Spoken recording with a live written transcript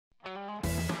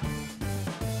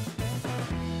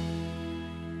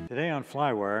Today on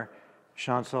FlyWire,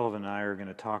 Sean Sullivan and I are going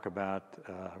to talk about,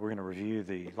 we're going to review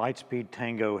the Lightspeed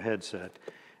Tango headset.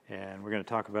 And we're going to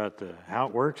talk about how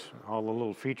it works, all the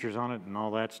little features on it and all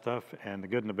that stuff, and the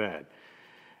good and the bad.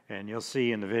 And you'll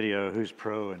see in the video who's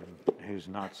pro and who's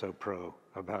not so pro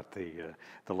about the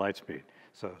Lightspeed.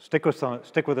 So stick with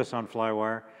us on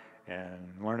FlyWire and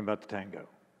learn about the Tango.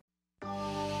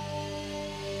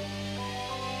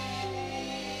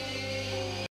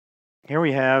 Here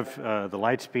we have the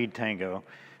Lightspeed Tango.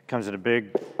 Comes in a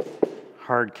big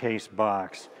hard case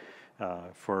box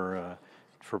for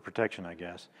protection, I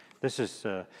guess. This is,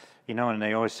 you know, and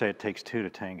they always say it takes two to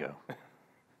tango.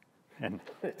 And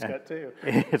it's got two.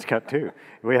 It's got two.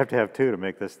 We have to have two to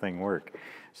make this thing work.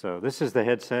 So this is the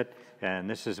headset, and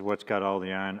this is what's got all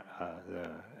the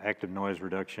active noise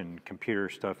reduction computer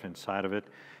stuff inside of it.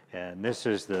 And this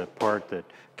is the part that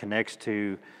connects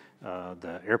to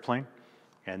the airplane,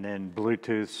 and then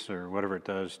Bluetooths or whatever it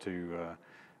does to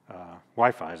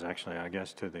Wi-Fi's actually, I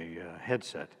guess, to the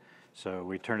headset. So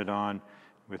we turn it on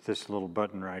with this little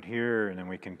button right here, and then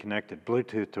we can connect it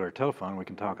Bluetooth to our telephone. We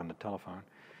can talk on the telephone.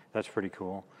 That's pretty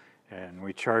cool. And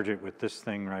we charge it with this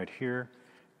thing right here.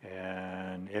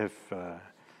 And if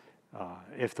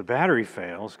the battery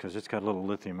fails, because it's got a little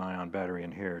lithium-ion battery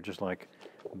in here, just like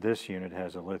this unit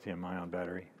has a lithium-ion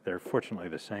battery. They're fortunately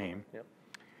the same.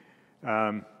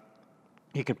 Yep.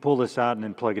 You can pull this out and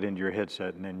then plug it into your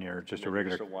headset, and then you're just a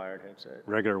regular wired headset.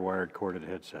 Regular wired corded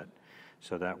headset.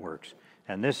 So that works.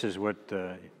 And this is what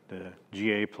the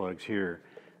GA plugs here.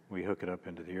 We hook it up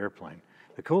into the airplane.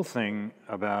 The cool thing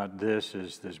about this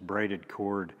is this braided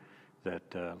cord that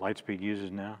Lightspeed uses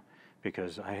now,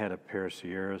 because I had a pair of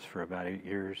Sierras for about 8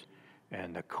 years,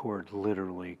 and the cord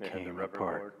literally came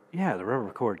apart. Cord. Yeah, the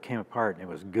rubber cord came apart, and it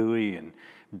was gooey and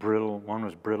brittle. One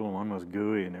was brittle, one was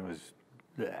gooey, and it was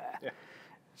bleh. Yeah.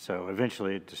 So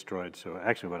eventually it destroyed. So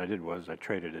actually what I did was I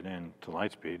traded it in to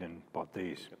Lightspeed and bought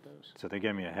these. So they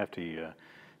gave me a hefty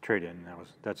trade-in.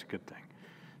 That's a good thing.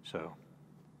 So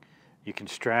you can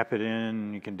strap it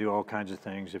in. You can do all kinds of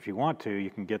things. If you want to, you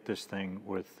can get this thing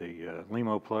with the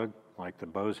Limo plug like the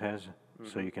Bose has. Mm-hmm.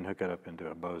 So you can hook it up into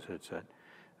a Bose headset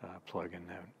plug, and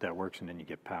that works, and then you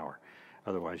get power.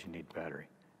 Otherwise you need battery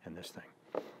in this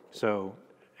thing. So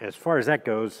as far as that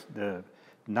goes,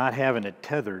 not having it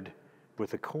tethered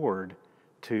with a cord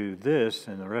to this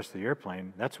and the rest of the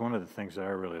airplane, that's one of the things that I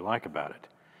really like about it,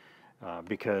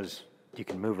 because you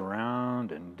can move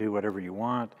around and do whatever you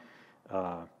want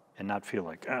and not feel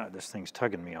like, this thing's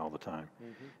tugging me all the time.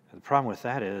 Mm-hmm. The problem with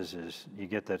that is you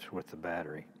get that with the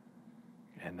battery,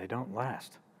 and they don't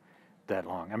last that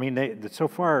long. I mean, so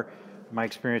far, my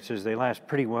experience is they last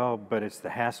pretty well, but it's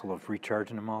the hassle of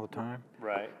recharging them all the time.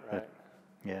 Right.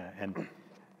 Yeah, and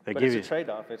but it's a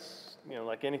trade-off. It's, you know,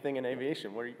 like anything in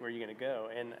aviation, where are you going to go?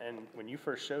 And when you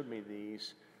first showed me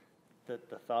these, the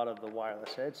thought of the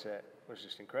wireless headset was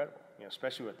just incredible. You know,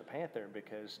 especially with the Panther,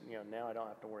 because you know now I don't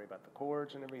have to worry about the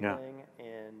cords and everything. Yeah.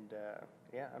 And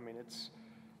yeah, I mean it's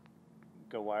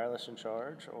go wireless and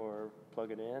charge, or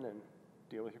plug it in and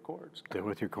deal with your cords. Deal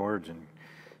with your cords, and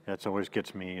that's always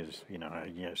gets me is, you know,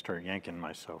 I start yanking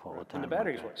myself all the time. And the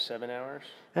battery's what, 7 hours?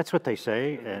 That's what they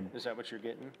say. Mm-hmm. And is that what you're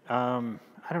getting?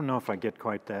 I don't know if I get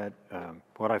quite that.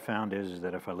 What I found is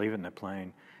that if I leave it in the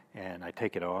plane and I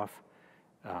take it off,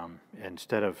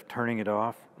 instead of turning it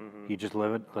off, mm-hmm. you just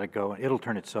let it go. It'll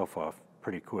turn itself off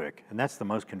pretty quick, and that's the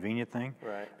most convenient thing.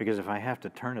 Right. Because if I have to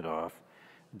turn it off,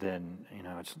 then you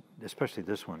know, it's especially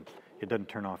this one, it doesn't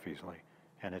turn off easily,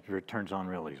 and it turns on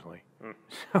real easily. Mm.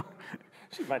 So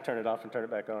you might turn it off and turn it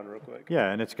back on real quick.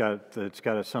 Yeah, and it's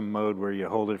got some mode where you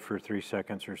hold it for 3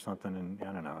 seconds or something, and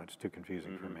I don't know, it's too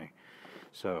confusing mm-hmm. for me.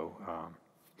 So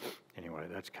anyway,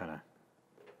 that's kind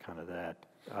of that.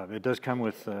 It does come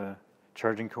with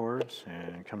charging cords,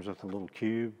 and it comes with a little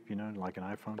cube, you know, like an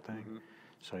iPhone thing. Mm-hmm.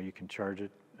 So you can charge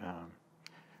it,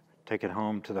 take it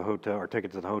home to the hotel, or take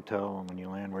it to the hotel, and when you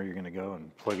land where you're going to go,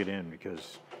 and plug it in,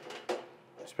 because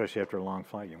especially after a long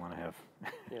flight, you want to have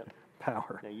yep.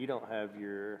 power. Now you don't have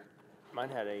mine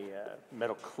had a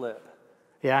metal clip.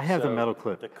 Yeah, I have the metal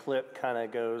clip. The clip kind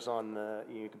of goes on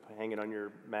you can hang it on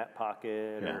your mat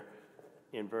pocket, or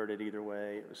invert it either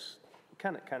way. It was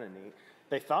kind of neat.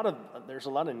 They thought there's a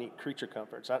lot of neat creature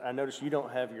comforts. I noticed you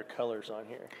don't have your colors on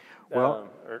here. Well,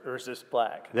 or is this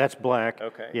black? That's black.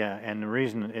 Okay. Yeah, and the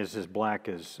reason is this black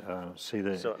is so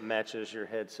it matches your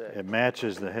headset. It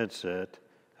matches the headset.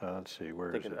 Let's see,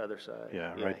 where is it? The other side.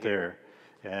 Yeah, right there.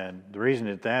 And the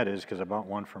reason that is because I bought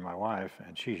one for my wife,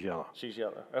 and she's yellow. She's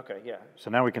yellow. Okay, yeah. So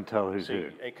now we can tell who's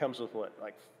who. It comes with what,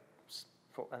 like,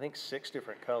 I think 6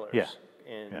 different colors. Yeah.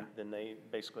 And then they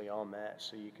basically all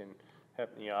match, so you can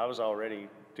I was all ready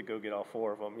to go get all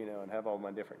 4 of them, and have all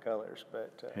my different colors,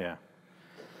 but. Yeah.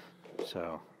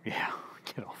 So, yeah,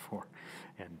 get all 4.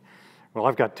 And, well,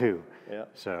 I've got 2. Yeah.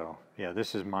 So, yeah,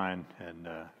 this is mine. And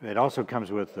it also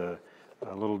comes with a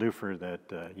little doofer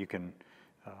that you can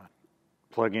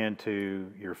plug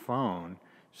into your phone.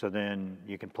 So then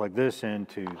you can plug this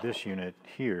into this unit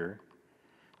here.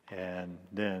 And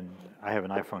then I have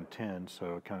an iPhone 10,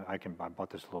 so I bought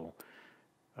this little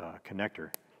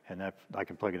connector, and I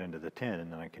can plug it into the 10,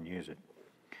 and then I can use it.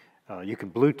 You can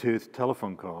Bluetooth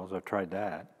telephone calls. I've tried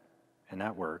that, and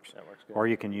that works. That works good. Or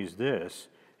you can use this,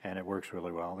 and it works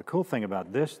really well. The cool thing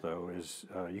about this, though, is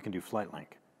you can do Flight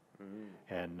Link.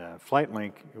 And Flight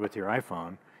Link with your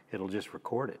iPhone, it'll just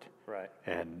record it. Right.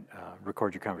 And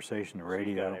record your conversation, the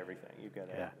radio. You've got everything. You've got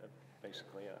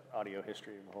basically an audio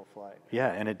history of the whole flight.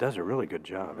 Yeah, and it does a really good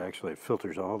job, actually. It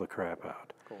filters all the crap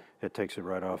out. Cool. It takes it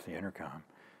right off the intercom.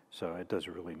 So it does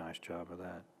a really nice job of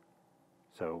that.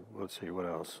 So let's see, what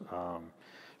else?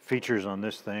 Features on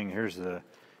this thing, here's the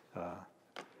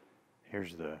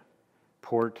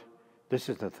port. This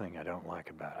is the thing I don't like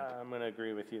about it. I'm going to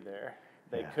agree with you there.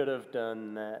 They could have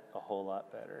done that a whole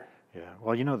lot better. Yeah,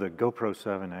 well, the GoPro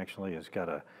 7 actually has got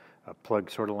a plug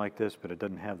sort of like this, but it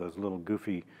doesn't have those little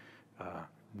goofy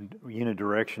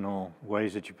unidirectional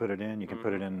ways that you put it in. You can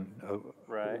put it in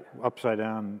upside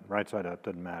down, right side up,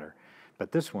 doesn't matter.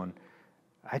 But this one,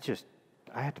 I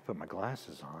had to put my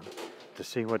glasses on to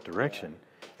see what direction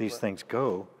these things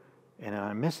go, and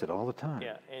I miss it all the time.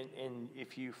 Yeah, and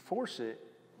if you force it,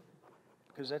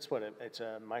 because that's what it's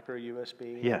a micro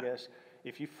USB, I guess.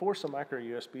 If you force a micro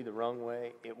USB the wrong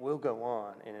way, it will go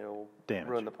on and it'll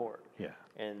ruin the port. Yeah.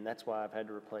 And that's why I've had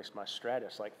to replace my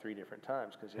Stratus like 3 different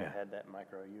times, because it had that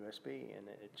micro USB, and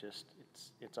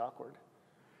it's awkward.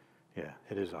 Yeah,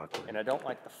 it is awkward. And I don't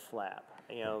like the flap.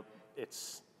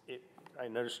 I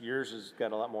noticed yours has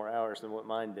got a lot more hours than what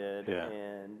mine did,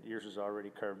 and yours is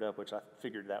already curved up, which I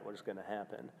figured that was going to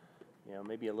happen.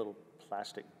 Maybe a little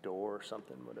plastic door or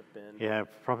something would have been. Yeah,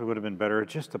 probably would have been better.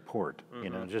 Just a port,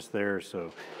 just there,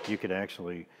 so you could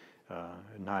actually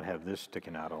not have this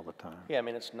sticking out all the time. Yeah, I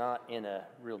mean, it's not in a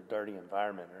real dirty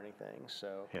environment or anything,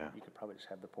 so you could probably just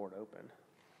have the port open,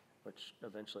 which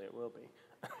eventually it will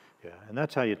be. Yeah, and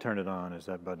that's how you turn it on, is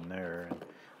that button there.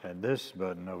 And this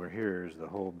button over here is the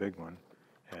whole big one,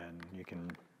 and you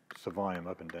can the volume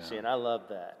up and down. See, and I love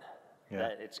that. Yeah.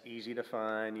 That it's easy to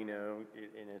find, and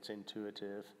it's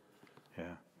intuitive. Yeah.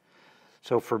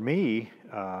 So for me,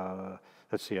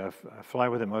 let's see, I fly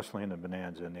with it mostly in the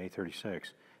Bonanza in the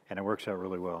A36, and it works out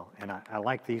really well. And I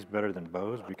like these better than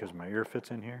Bose because my ear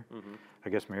fits in here. I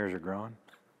guess my ears are growing.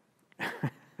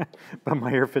 But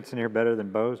my ear fits in here better than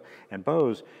Bose. And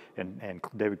Bose and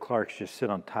David Clark's just sit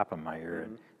on top of my ear,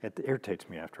 and it irritates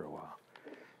me after a while.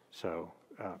 So,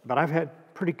 but I've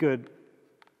had pretty good,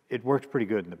 it works pretty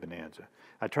good in the Bonanza.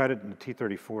 I tried it in the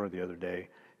T-34 the other day,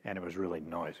 and it was really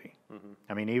noisy.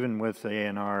 I mean, even with the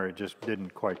ANR, it just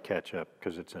didn't quite catch up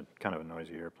because it's a kind of a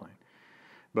noisy airplane.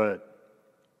 But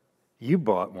you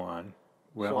bought one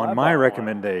on my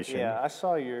recommendation. Yeah, I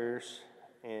saw yours,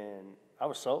 and I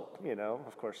was sold.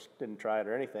 Of course, didn't try it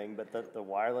or anything, but the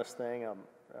wireless thing, I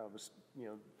was,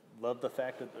 loved the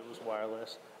fact that it was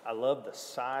wireless. I love the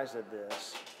size of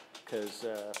this because,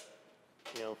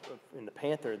 in the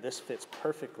Panther, this fits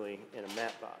perfectly in a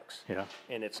mat box. Yeah.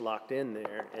 And it's locked in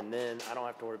there, and then I don't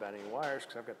have to worry about any wires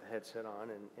because I've got the headset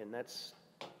on, and that's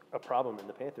a problem in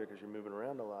the Panther because you're moving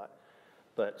around a lot.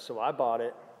 But so I bought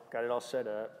it, got it all set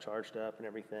up, charged up and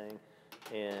everything,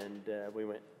 and we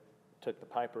took the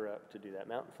Piper up to do that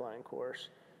mountain flying course.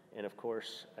 And of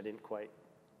course, I didn't quite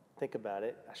think about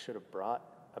it. I should have brought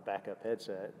a backup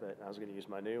headset, but I was going to use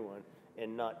my new one.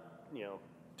 And not,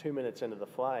 2 minutes into the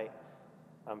flight,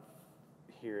 I'm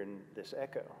hearing this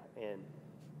echo, and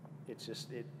it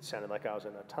sounded like I was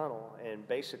in a tunnel. And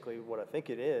basically what I think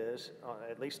it is,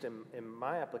 at least in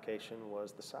my application,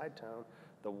 was the side tone,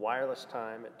 the wireless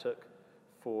time it took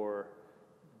for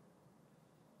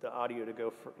the audio to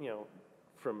go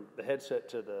from the headset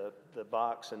to the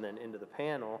box and then into the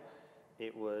panel.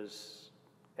 It was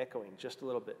echoing just a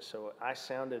little bit. So I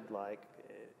sounded like,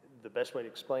 the best way to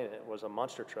explain it was a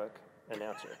monster truck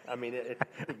announcer. I mean, it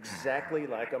exactly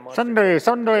like a monster truck.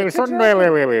 Sunday.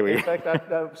 In fact,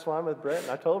 I was flying with Brett,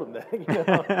 and I told him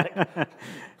that,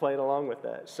 playing along with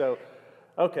that. So,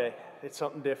 okay, it's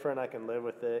something different. I can live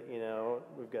with it.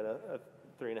 We've got a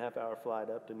 3.5-hour flight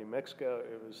up to New Mexico.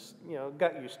 It was,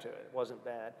 got used to it. It wasn't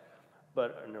bad.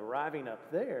 But in arriving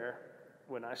up there,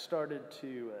 when I started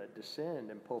to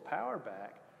descend and pull power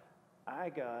back, I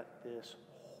got this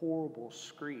horrible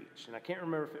screech. And I can't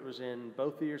remember if it was in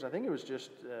both ears. I think it was just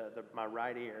my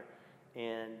right ear.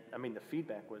 And I mean, the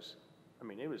feedback was, I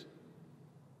mean, it was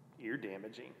ear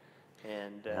damaging.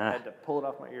 And I had to pull it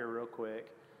off my ear real quick.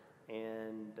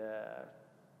 And,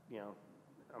 you know,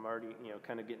 I'm already, you know,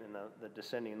 kind of getting in the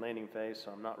descending landing phase,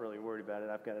 so I'm not really worried about it.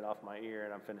 I've got it off my ear,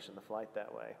 and I'm finishing the flight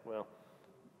that way. Well,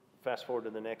 fast forward to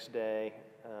the next day,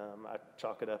 I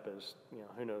chalk it up as, you know,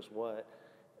 who knows what,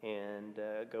 and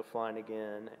go flying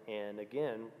again. And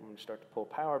again, when you start to pull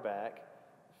power back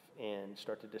and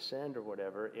start to descend or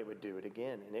whatever, it would do it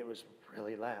again, and it was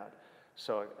really loud.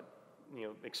 So, you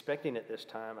know, expecting it this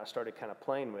time, I started kind of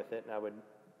playing with it, and I would,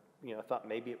 you know, I thought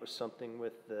maybe it was something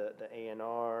with the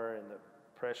ANR and the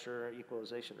pressure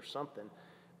equalization or something.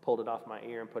 Pulled it off my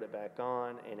ear and put it back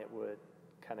on, and it would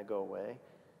kind of go away,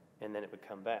 and then it would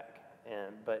come back.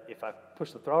 But if I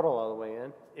pushed the throttle all the way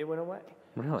in, it went away.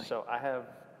 Really? So I have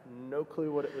no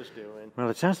clue what it was doing. Well,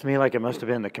 it sounds to me like it must have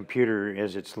been the computer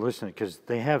as it's listening, because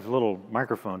they have little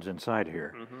microphones inside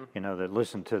here, you know, that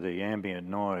listen to the ambient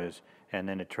noise, and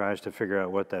then it tries to figure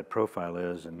out what that profile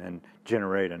is and then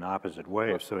generate an opposite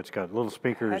wave. So it's got little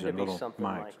speakers and little something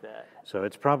mics. like that. So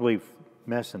it's probably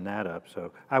messing that up.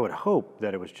 So I would hope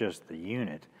that it was just the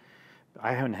unit.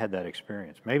 I haven't had that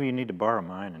experience. Maybe you need to borrow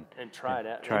mine and try it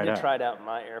out. Try it out. Try it out in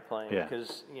my airplane, Yeah.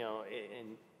 because, you know,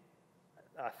 and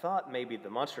I thought maybe the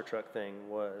monster truck thing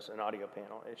was an audio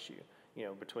panel issue, you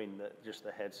know, between just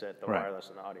the headset, the Right. wireless,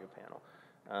 and the audio panel.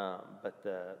 But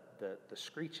the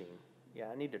screeching, yeah,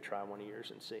 I need to try one of yours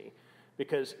and see,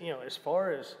 because, you know, as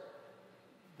far as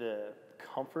the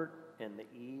comfort and the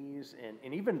ease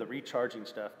and even the recharging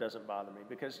stuff doesn't bother me,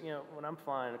 because, you know, when I'm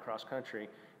flying across country,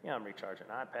 you know, I'm recharging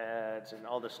iPads and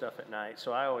all this stuff at night,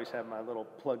 so I always have my little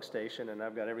plug station, and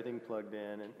I've got everything plugged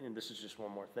in, and this is just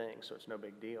one more thing, so it's no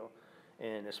big deal.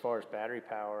 And as far as battery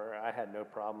power, I had no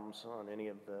problems on any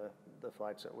of the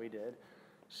flights that we did.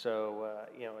 So,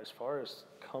 you know, as far as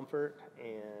comfort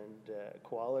and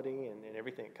quality and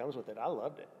everything that comes with it, I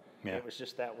loved it. Yeah. It was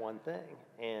just that one thing.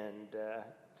 And,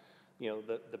 you know,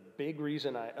 the big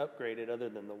reason I upgraded, other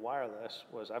than the wireless,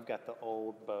 was I've got the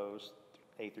old Bose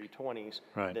A320s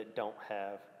Right. that don't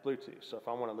have Bluetooth. So if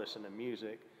I want to listen to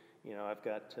music, you know, I've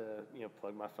got to, you know,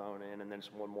 plug my phone in, and then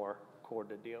just one more cord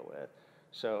to deal with.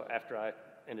 So after I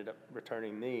ended up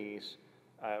returning these,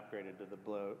 I upgraded to the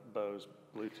Bose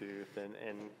Bluetooth,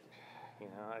 and you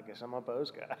know, I guess I'm a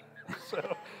Bose guy.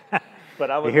 So,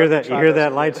 but I would You hear love to that? You try hear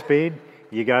those that, again. Lightspeed?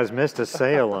 You guys missed a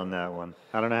sale on that one.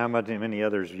 I don't know how many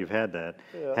others you've had that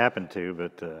happen to,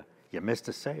 but you missed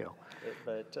a sale.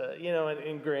 But you know,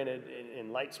 and granted,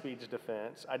 in Lightspeed's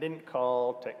defense, I didn't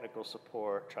call technical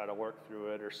support, try to work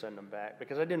through it, or send them back,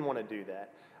 because I didn't want to do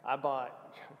that. I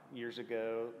bought years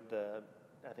ago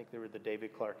I think they were the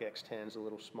David Clark X10s, the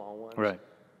little small ones. Right.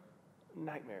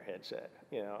 Nightmare headset.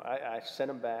 You know, I sent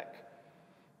them back.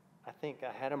 I think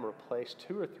I had them replaced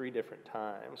 2 or 3 different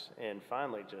times, and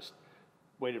finally just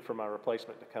waited for my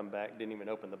replacement to come back. Didn't even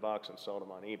open the box and sold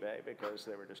them on eBay because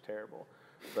they were just terrible.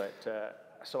 But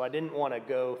so I didn't want to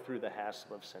go through the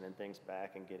hassle of sending things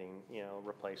back and getting, you know,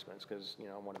 replacements, because, you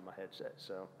know, I wanted my headset.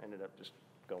 So I ended up just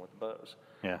going with the Bose.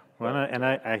 Yeah, well,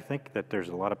 I think that there's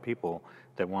a lot of people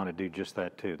that want to do just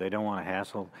that too. They don't want to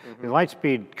hassle. The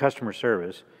Lightspeed customer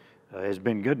service has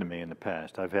been good to me in the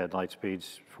past. I've had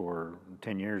Lightspeeds for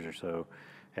 10 years or so,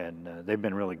 and they've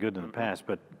been really good in the past,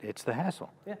 but it's the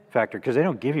hassle factor, because they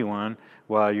don't give you one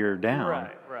while you're down.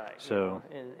 Right. So,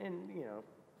 you know, and you know,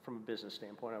 from a business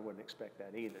standpoint, I wouldn't expect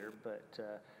that either. But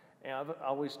and I've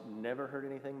always never heard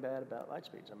anything bad about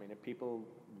Lightspeeds. I mean, if people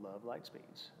love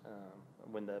Lightspeeds.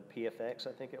 When the PFX,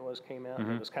 I think it was, came out,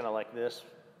 it was kind of like this,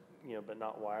 you know, but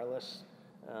not wireless.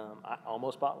 I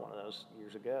almost bought one of those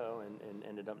years ago and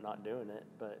ended up not doing it.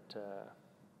 But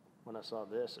when I saw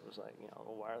this, it was like, you know,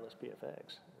 a wireless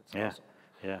PFX. It's awesome.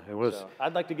 Yeah, it was. So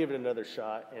I'd like to give it another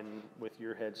shot, and with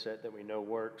your headset that we know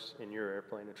works in your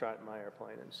airplane, to try it in my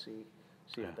airplane and see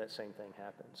if that same thing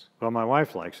happens. Well, my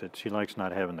wife likes it. She likes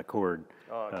not having the cord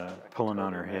pulling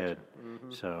on her totally head.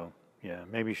 imagine. So, yeah,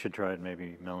 maybe you should try it.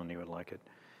 Maybe Melanie would like it.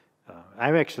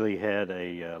 I've actually had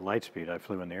a Lightspeed. I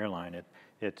flew in the airline.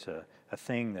 It's a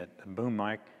thing, a boom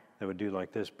mic that would do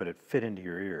like this, but it fit into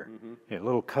your ear. A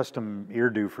little custom ear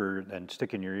doofer and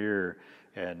stick in your ear,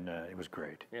 and it was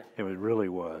great. Yeah. It really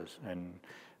was, and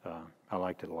I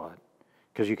liked it a lot.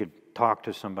 Because you could talk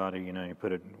to somebody, you know, you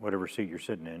put it whatever seat you're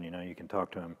sitting in, you know, you can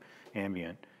talk to them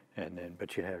ambient, and then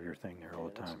but you have your thing there all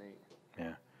the time. That's neat.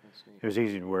 Yeah, That's neat. it was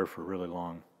easy to wear for really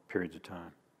long periods of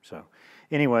time. So,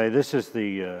 anyway, this is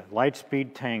the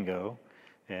Lightspeed Tango,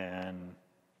 and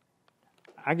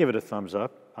I give it a thumbs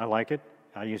up. I like it.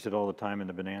 I use it all the time in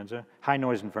the Bonanza. High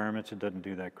noise environments, it doesn't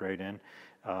do that great in.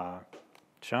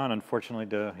 Sean,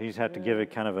 unfortunately, he's had to give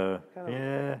it kind of a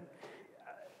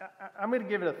I'm going to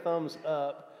give it a thumbs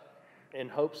up in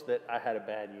hopes that I had a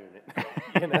bad unit.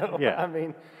 You know, Yeah. I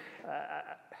mean,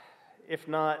 if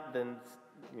not, then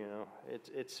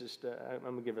it's just I'm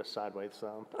going to give it a sideways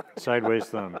thumb. Sideways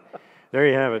thumb. There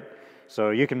you have it.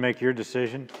 So you can make your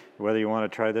decision whether you want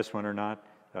to try this one or not.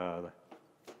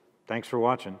 Thanks for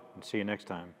watching, and see you next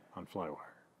time on FlyWire.